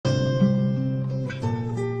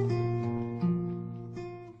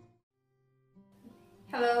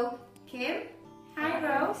Hello, Kim. Hi,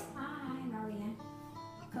 Rose. Hi, Maria.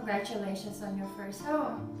 Congratulations on your first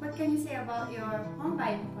home. What can you say about your home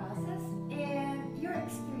buying process and your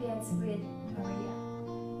experience with Maria?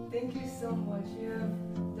 Thank you so much. You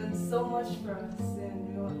have done so much for us, and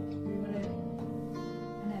we want to.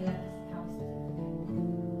 And I love this house.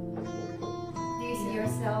 Do you see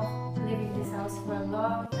yourself living in this house for a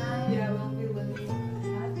long time? Yeah, we'll be living a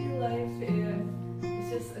happy life, and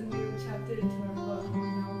it's just a new chapter into our love.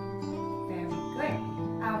 Very good.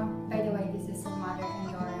 By the way, this is a mother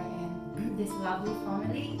and daughter, and this lovely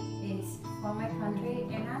family is from my country,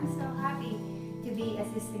 and I'm so happy to be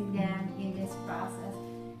assisting them in this process.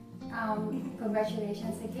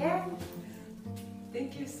 Congratulations again.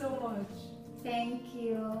 Thank you so much. Thank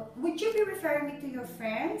you. Would you be referring me to your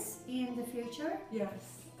friends in the future? Yes,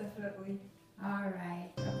 definitely. All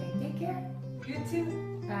right. Okay, take care. You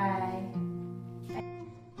too. Bye.